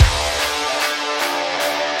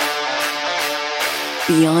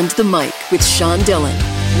Beyond the Mic with Sean Dillon.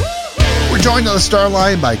 We're joined on the star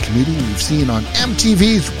line by a comedian we've seen on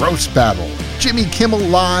MTV's Roast Battle, Jimmy Kimmel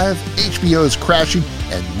Live, HBO's Crashing,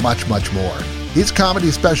 and much, much more. His comedy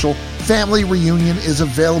special, Family Reunion, is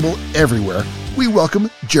available everywhere. We welcome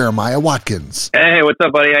Jeremiah Watkins. Hey, what's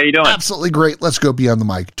up, buddy? How you doing? Absolutely great. Let's go beyond the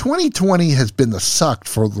mic. 2020 has been the suck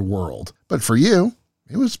for the world, but for you,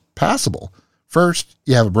 it was passable. First,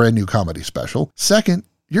 you have a brand new comedy special. Second,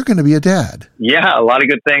 you're going to be a dad. Yeah, a lot of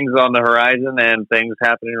good things on the horizon and things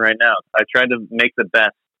happening right now. I tried to make the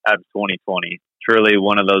best out of 2020. Truly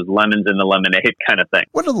one of those lemons in the lemonade kind of thing.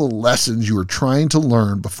 What are the lessons you were trying to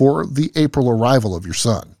learn before the April arrival of your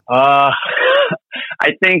son? I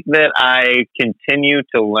think that I continue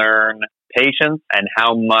to learn patience and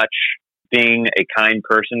how much being a kind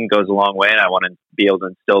person goes a long way, and I want to be able to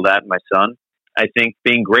instill that in my son. I think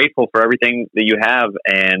being grateful for everything that you have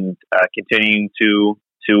and continuing to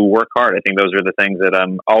work hard. I think those are the things that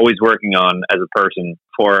I'm always working on as a person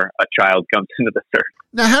before a child comes into this earth.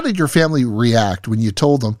 Now, how did your family react when you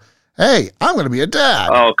told them, hey, I'm going to be a dad?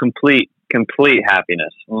 Oh, complete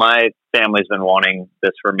happiness. My family's been wanting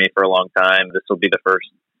this for me for a long time. This will be the first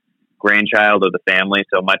grandchild of the family.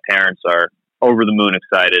 So my parents are over the moon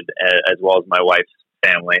excited, as well as my wife's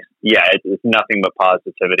family. Yeah, it's nothing but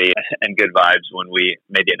positivity and good vibes when we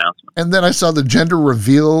made the announcement. And then I saw the gender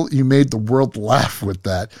reveal. You made the world laugh with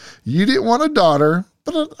that. You didn't want a daughter,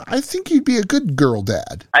 but I think you'd be a good girl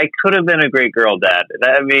dad. I could have been a great girl dad.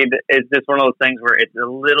 I mean, it's just one of those things where it's a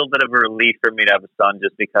little bit of a relief for me to have a son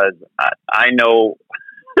just because I know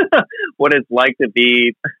what it's like to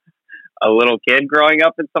be a little kid growing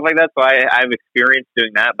up and stuff like that. So I've experienced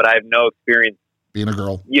doing that, but I have no experience being a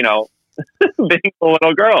girl. Being a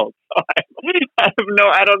little girl. So I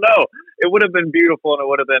don't know. It would have been beautiful and it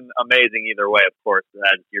would have been amazing either way, of course,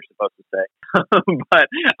 as you're supposed to say. But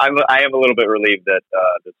I am a little bit relieved that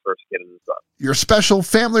this first kid is a son. Your special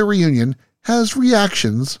Family Reunion has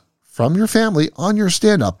reactions from your family on your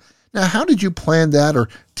stand-up. Now, how did you plan that, or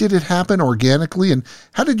did it happen organically? And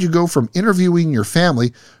how did you go from interviewing your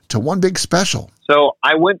family to one big special? So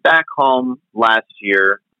I went back home last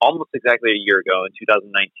year, almost exactly a year ago in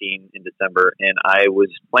 2019 in December, and I was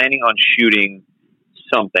planning on shooting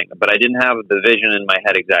something, but I didn't have the vision in my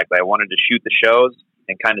head exactly. I wanted to shoot the shows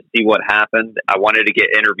and kind of see what happened. I wanted to get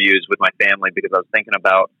interviews with my family because I was thinking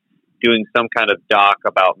about doing some kind of doc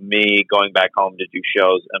about me going back home to do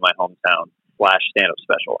shows in my hometown / stand-up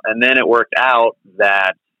special. And then it worked out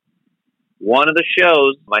that one of the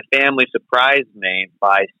shows, my family surprised me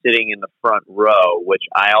by sitting in the front row, which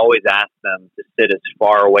I always ask them to sit as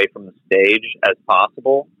far away from the stage as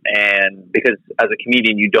possible. And because as a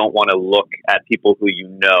comedian, you don't want to look at people who you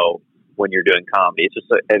know when you're doing comedy. It's just,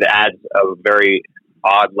 it adds a very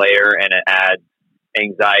odd layer and it adds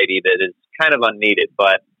anxiety that is kind of unneeded.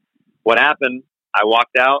 But what happened, I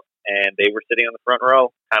walked out and they were sitting on the front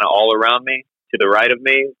row, kind of all around me. To the right of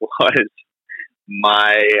me was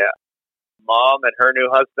my mom and her new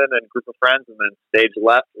husband and group of friends, and then stage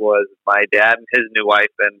left was my dad and his new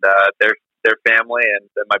wife and their family, and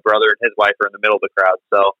then my brother and his wife are in the middle of the crowd.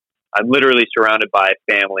 So I'm literally surrounded by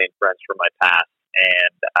family and friends from my past,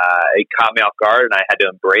 and it caught me off guard, and I had to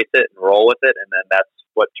embrace it and roll with it, and then that's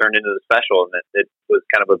what turned into the special, and it was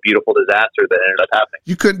kind of a beautiful disaster that ended up happening.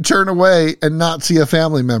 You couldn't turn away and not see a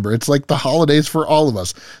family member. It's like the holidays for all of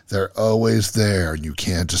us. They're always there, and you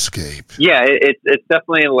can't escape. Yeah, it's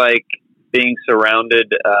definitely like being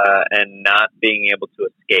surrounded and not being able to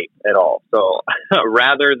escape at all. So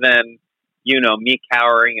rather than, me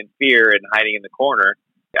cowering in fear and hiding in the corner,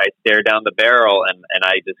 I stare down the barrel and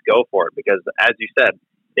I just go for it. Because as you said,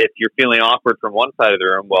 if you're feeling awkward from one side of the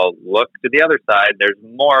room, well, look to the other side. There's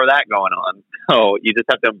more of that going on. So you just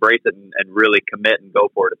have to embrace it and really commit and go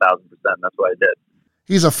for it 1,000%. That's what I did.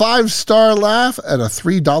 He's a 5-star laugh at a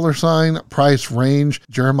 $3 price range.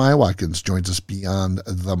 Jeremiah Watkins joins us beyond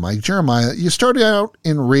the mic. Jeremiah, you started out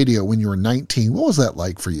in radio when you were 19. What was that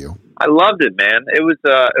like for you? I loved it, man. It was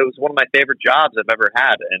one of my favorite jobs I've ever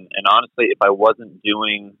had. And honestly, if I wasn't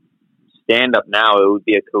doing stand-up now, it would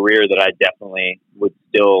be a career that I definitely would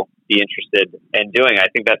still be interested in doing. I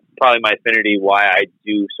think that's probably my affinity why I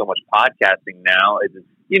do so much podcasting now.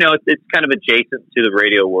 It's kind of adjacent to the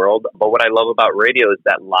radio world. But what I love about radio is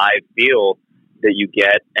that live feel that you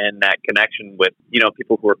get and that connection with,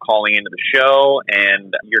 people who are calling into the show,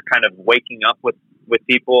 and you're kind of waking up with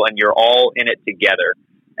people and you're all in it together.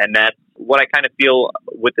 And that's what I kind of feel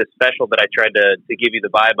with this special that I tried to give you the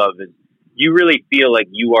vibe of is you really feel like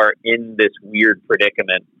you are in this weird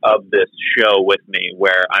predicament of this show with me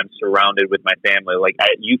where I'm surrounded with my family. Like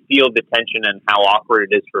you feel the tension and how awkward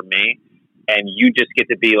it is for me. and you just get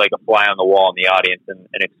to be like a fly on the wall in the audience and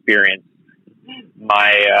experience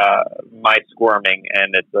my squirming,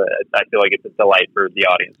 and I feel like it's a delight for the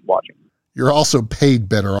audience watching. You're also paid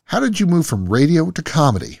better. How did you move from radio to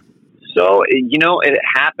comedy? So, it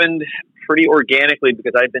happened pretty organically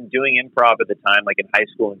because I'd been doing improv at the time, like in high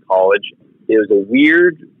school and college. It was a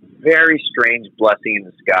weird, very strange blessing in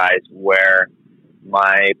disguise where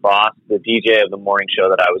my boss, the DJ of the morning show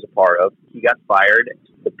that I was a part of, he got fired.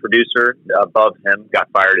 The producer above him got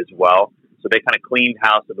fired as well. So they kind of cleaned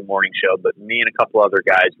house at the morning show, but me and a couple other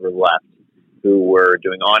guys were left who were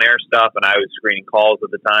doing on-air stuff, and I was screening calls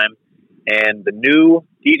at the time. And the new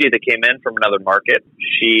DJ that came in from another market,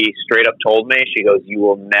 she straight up told me, she goes, "You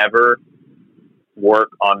will never work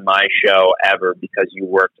on my show ever because you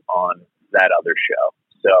worked on that other show.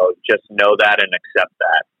 So just know that and accept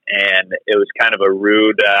that." And it was kind of a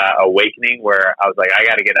rude awakening where I was like, I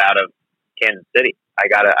got to get out of Kansas City. I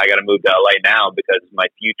gotta move to LA now because my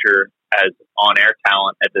future as on-air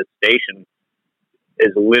talent at this station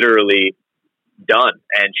is literally done.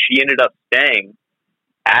 And she ended up staying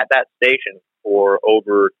at that station for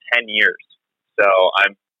over 10 years. So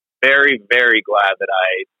I'm very, very glad that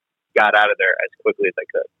I got out of there as quickly as I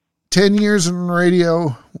could. 10 years in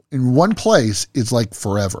radio in one place is like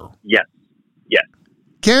forever. Yes. Yes.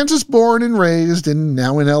 Kansas born and raised and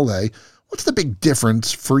now in LA. What's the big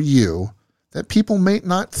difference for you that people may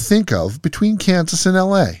not think of between Kansas and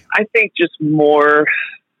LA? I think just more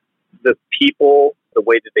the people, the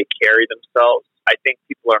way that they carry themselves. I think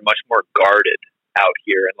people are much more guarded out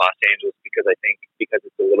here in Los Angeles because I think because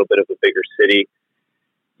it's a little bit of a bigger city,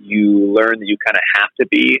 you learn that you kind of have to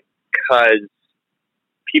be, because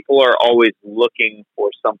people are always looking for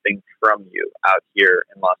something from you out here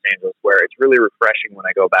in Los Angeles, where it's really refreshing when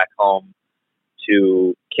I go back home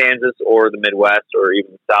to Kansas or the Midwest or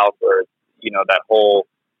even the South, where that whole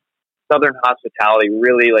Southern hospitality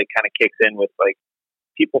really like kind of kicks in with like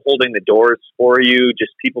people holding the doors for you,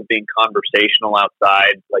 just people being conversational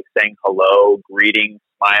outside, like saying hello, greeting,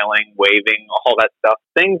 smiling, waving, all that stuff.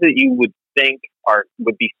 Things that you would think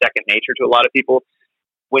would be second nature to a lot of people.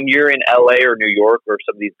 When you're in LA or New York or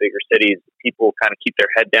some of these bigger cities, people kind of keep their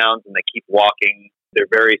head down and they keep walking.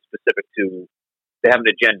 They're very specific to, they have an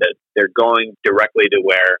agenda. They're going directly to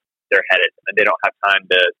where they're headed, and they don't have time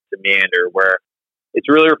to meander. Where it's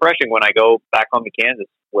really refreshing when I go back home to Kansas,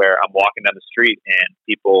 where I'm walking down the street and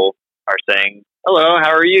people are saying, "Hello,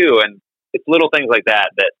 how are you?" And it's little things like that's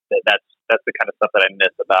the kind of stuff that I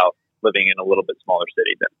miss about living in a little bit smaller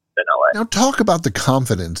city than LA. Now talk about the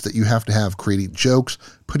confidence that you have to have creating jokes,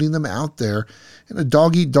 putting them out there in a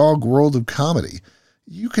dog-eat-dog world of comedy.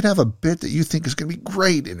 You could have a bit that you think is going to be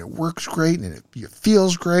great and it works great and it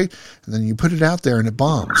feels great, and then you put it out there and it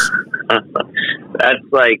bombs. That's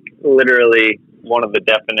like literally one of the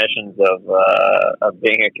definitions of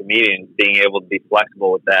being a comedian, being able to be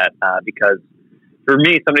flexible with that. Because for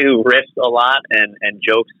me, somebody who riffs a lot and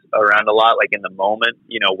jokes around a lot, like in the moment,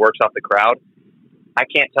 works off the crowd, I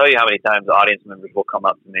can't tell you how many times audience members will come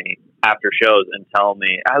up to me after shows and tell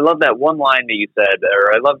me, "I love that one line that you said,"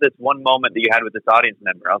 or "I love this one moment that you had with this audience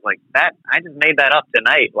member." I was like, I just made that up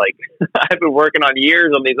tonight. Like, I've been working on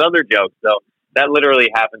years on these other jokes. So that literally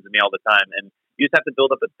happens to me all the time. And you just have to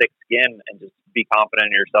build up a thick skin and just be confident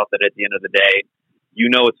in yourself that at the end of the day,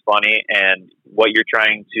 it's funny, and what you're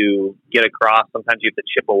trying to get across, sometimes you have to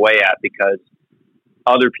chip away at because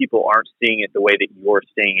other people aren't seeing it the way that you're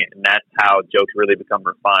seeing it. And that's how jokes really become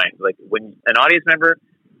refined. Like when an audience member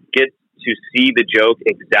gets to see the joke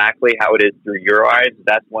exactly how it is through your eyes,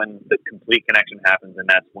 that's when the complete connection happens. And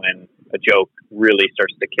that's when a joke really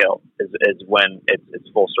starts to kill, is when it's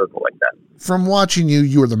full circle like that. From watching you,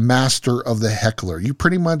 you are the master of the heckler. You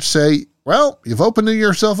pretty much say, well, you've opened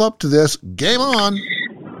yourself up to this, game on.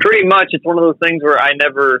 Pretty much. It's one of those things where I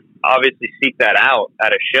never obviously seek that out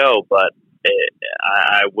at a show, but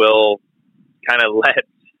I will kind of let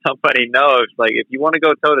somebody know, it's like, if you want to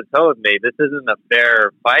go toe to toe with me, this isn't a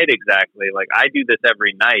fair fight exactly. Like, I do this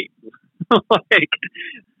every night.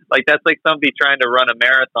 like that's like somebody trying to run a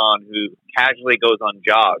marathon who casually goes on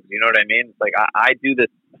jogs. You know what I mean? It's like, I do this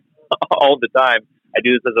all the time. I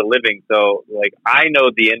do this as a living. So like, I know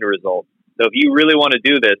the end result. So if you really want to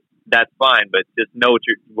do this, that's fine, but just know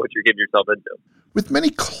what you're getting yourself into. With many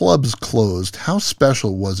clubs closed, how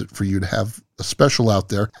special was it for you to have a special out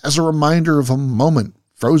there as a reminder of a moment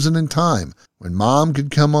frozen in time when Mom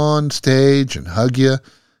could come on stage and hug you,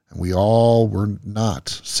 and we all were not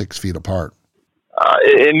 6 feet apart?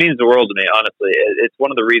 It means the world to me, honestly. It's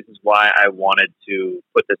one of the reasons why I wanted to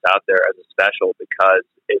put this out there as a special, because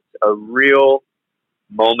it's a real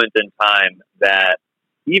moment in time that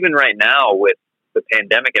even right now with the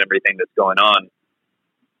pandemic and everything that's going on,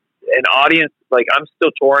 an audience, like I'm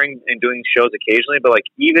still touring and doing shows occasionally, but like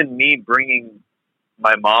even me bringing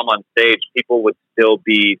my mom on stage, people would still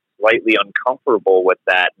be slightly uncomfortable with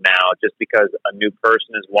that now just because a new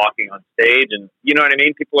person is walking on stage. And you know what I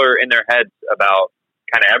mean? People are in their heads about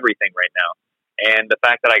kind of everything right now. And the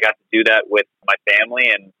fact that I got to do that with my family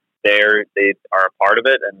and they are a part of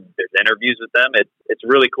it and there's interviews with them, it's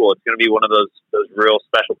really cool. It's going to be one of those real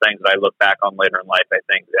special things that I look back on later in life, I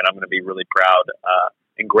think, and I'm going to be really proud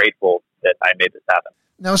and grateful that I made this happen.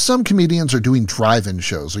 Now, some comedians are doing drive-in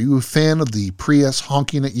shows. Are you a fan of the Prius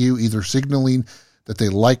honking at you, either signaling that they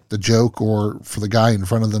like the joke or for the guy in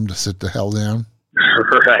front of them to sit the hell down?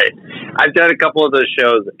 Right. I've done a couple of those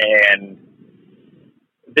shows, and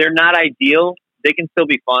they're not ideal. They can still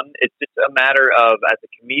be fun. It's just a matter of, as a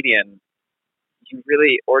comedian, you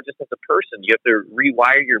really, or just as a person, you have to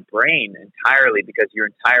rewire your brain entirely because your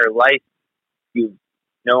entire life you've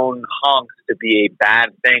known honks to be a bad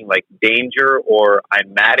thing, like danger or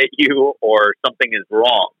I'm mad at you or something is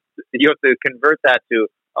wrong. You have to convert that to,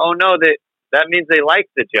 oh no, that means they like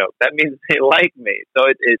the joke. That means they like me. So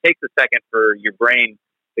it takes a second for your brain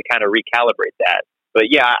to kind of recalibrate that. But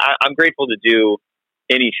yeah, I'm grateful to do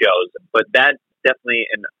any shows, but that's definitely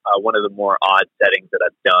in one of the more odd settings that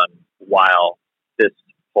I've done while this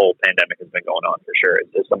whole pandemic has been going on, for sure, is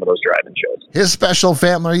some of those drive-in shows. His special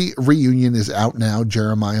family reunion is out now.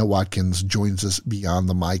 Jeremiah Watkins joins us beyond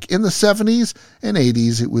the mic. In the 70s and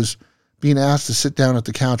 80s, it was being asked to sit down at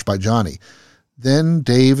the couch by Johnny. Then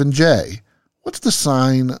Dave and Jay. What's the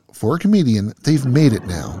sign for a comedian they've made it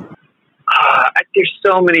now? There's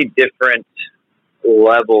so many different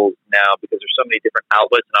levels now because there's so many different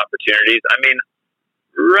outlets and opportunities. I mean,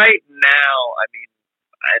 right now,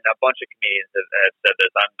 and a bunch of comedians have said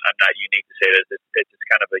this. I'm not unique to say this. It's just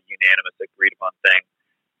kind of a unanimous, agreed upon thing.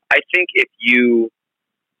 I think if you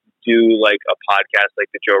do like a podcast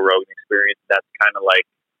like the Joe Rogan Experience, that's kind of like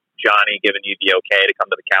Johnny giving you the okay to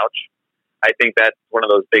come to the couch. I think that's one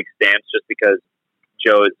of those big stamps just because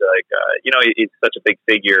Joe is like, he's such a big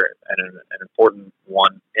figure and an important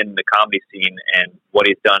one in the comedy scene and what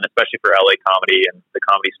he's done, especially for LA comedy and the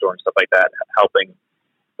Comedy Store and stuff like that, helping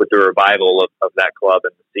with the revival of that club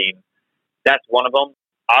and the scene. That's one of them.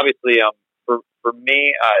 Obviously, for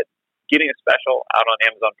me, getting a special out on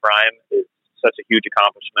Amazon Prime is such a huge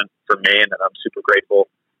accomplishment for me, and I'm super grateful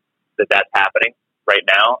that that's happening right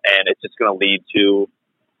now. And it's just going to lead to,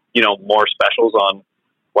 more specials on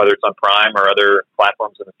whether it's on Prime or other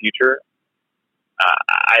platforms in the future.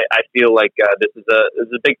 I feel like this is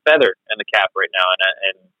a big feather in the cap right now,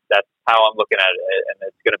 and that's how I'm looking at it. And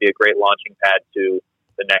it's going to be a great launching pad to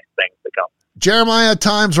the next things to come. Jeremiah,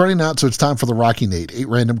 time's running out, so it's time for the Rocky Nate. 8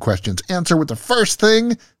 random questions. Answer with the first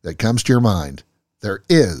thing that comes to your mind. There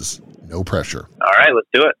is no pressure. All right, let's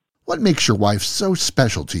do it. What makes your wife so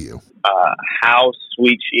special to you? How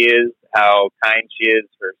sweet she is, how kind she is,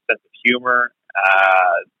 her sense of humor,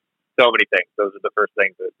 so many things. Those are the first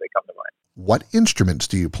things that come to mind. What instruments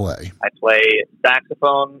do you play? I play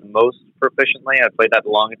saxophone most proficiently. I've played that the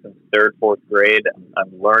longest since 3rd, 4th grade.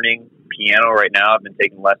 I'm learning piano right now. I've been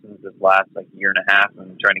taking lessons this last year and a half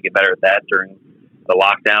and trying to get better at that during the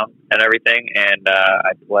lockdown and everything. And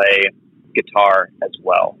I play guitar as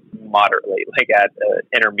well, moderately, like at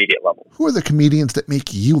intermediate level. Who are the comedians that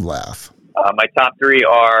make you laugh? My top 3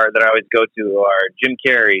 that I always go to are Jim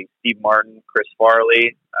Carrey, Steve Martin, Chris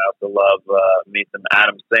Farley. I also love me some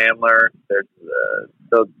Adam Sandler.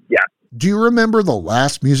 Yeah. Do you remember the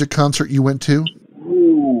last music concert you went to?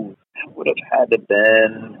 Ooh, that would have had to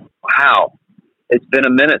been, wow. It's been a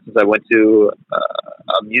minute since I went to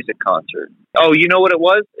a music concert. Oh, you know what it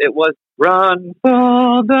was? It was Run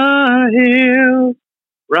for the Hills,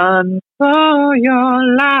 Run for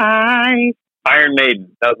Your Life. Iron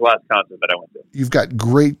Maiden. That was the last concert that I went to. You've got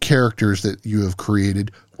great characters that you have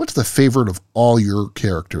created. What's the favorite of all your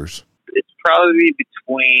characters? It's probably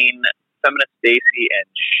between Feminist Stacy and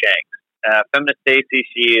Shanks. Feminist Stacy,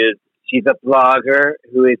 she's a blogger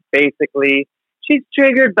who is basically, she's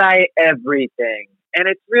triggered by everything. And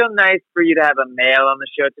it's real nice for you to have a male on the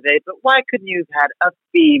show today, but why couldn't you have had a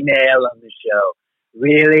female on the show?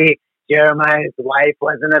 Really? Jeremiah's wife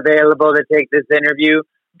wasn't available to take this interview?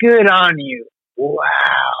 Good on you.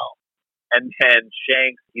 Wow. And then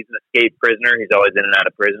Shanks, he's an escaped prisoner. He's always in and out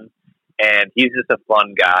of prison. And he's just a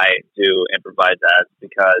fun guy to improvise as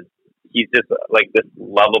because he's just like this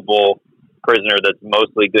lovable prisoner that's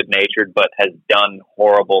mostly good-natured but has done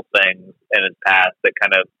horrible things in his past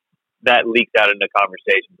that leaks out into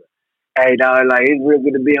conversations. Hey, dog, it's real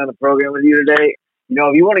good to be on the program with you today.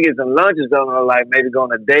 If you want to get some lunch or something, or maybe go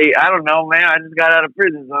on a date, I don't know, man. I just got out of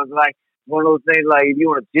prison, so it's one of those things like if you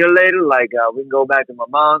want to chill later, like we can go back to my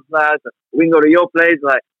mom's place, or we can go to your place,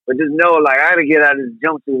 like. But just know, like, I gotta get out of this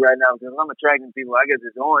jumpsuit right now because I'm attracting people. I get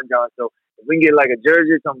this orange on, so if we can get like a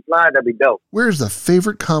jersey or something fly, that'd be dope. Where's the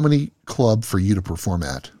favorite comedy club for you to perform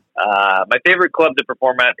at? My favorite club to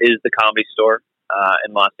perform at is the Comedy Store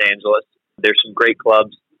in Los Angeles. There's some great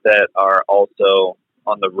clubs that are also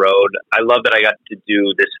on the road. I love that I got to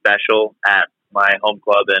do this special at my home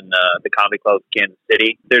club in the Comedy Club of Kansas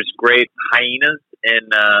City. There's great Hyenas in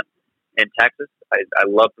Texas. I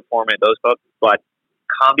love performing at those clubs, but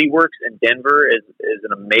Comedy Works in Denver is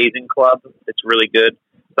an amazing club. It's really good.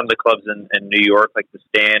 Some of the clubs in New York, like the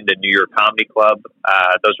Stand and New York Comedy Club,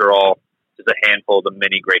 those are all just a handful of the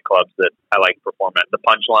many great clubs that I like to perform at. The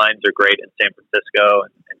Punchlines are great in San Francisco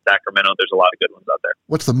and Sacramento. There's a lot of good ones out there.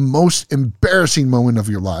 What's the most embarrassing moment of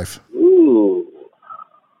your life? Ooh,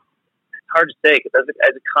 it's hard to say because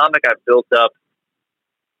as a comic, I've built up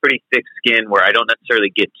pretty thick skin where I don't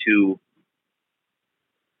necessarily get too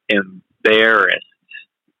embarrassed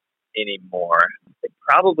anymore. It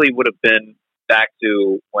probably would have been back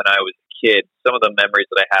to when I was a kid. Some of the memories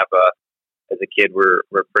that I have as a kid were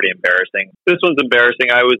pretty embarrassing. This one's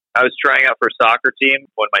embarrassing. I was trying out for a soccer team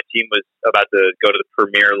when my team was about to go to the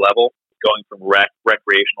premier level, going from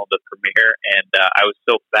recreational to premier, and I was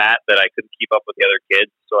so fat that I couldn't keep up with the other kids,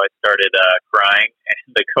 so I started crying,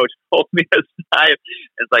 and the coach pulled me aside.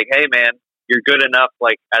 It's like, hey man, you're good enough,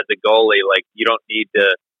 like as a goalie, like you don't need to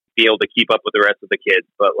be able to keep up with the rest of the kids,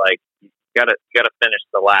 but like you gotta finish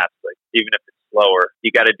the laps, like even if it's slower,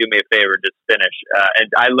 you gotta do me a favor, just finish.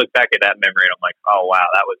 And I look back at that memory and I'm like, oh wow,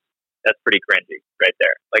 that's pretty cringy right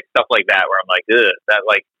there. Like stuff like that where I'm like, ugh, that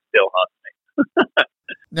like still haunts me.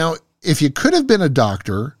 Now, if you could have been a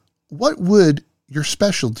doctor, what would your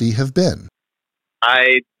specialty have been?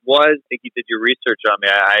 I think you did your research on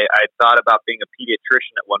me. I thought about being a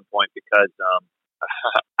pediatrician at one point because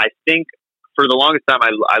I think for the longest time,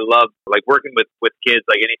 I loved like working with kids.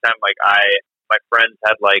 Like anytime, like my friends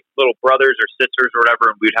had like little brothers or sisters or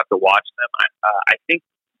whatever, and we'd have to watch them. I think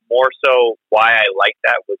more so why I like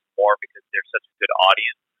that was more because they're such a good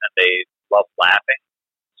audience and they love laughing.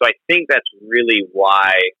 So I think that's really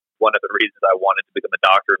why one of the reasons I wanted to become a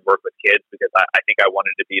doctor and work with kids, because I think I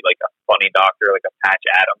wanted to be like a funny doctor, like a Patch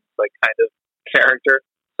Adams like kind of character.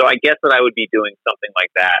 So I guess that I would be doing something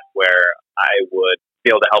like that where I would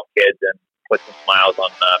be able to help kids and put some smiles on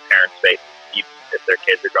parents' faces, even if their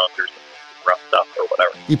kids are going through some rough stuff or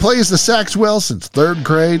whatever. He plays the sax well since third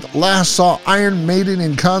grade, last saw Iron Maiden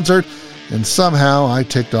in concert, and somehow I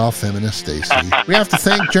ticked off feminist Stacy. We have to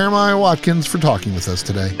thank Jeremiah Watkins for talking with us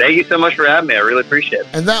today. Thank you so much for having me. I really appreciate it.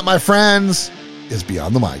 And that, my friends, is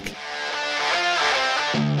Beyond the Mic.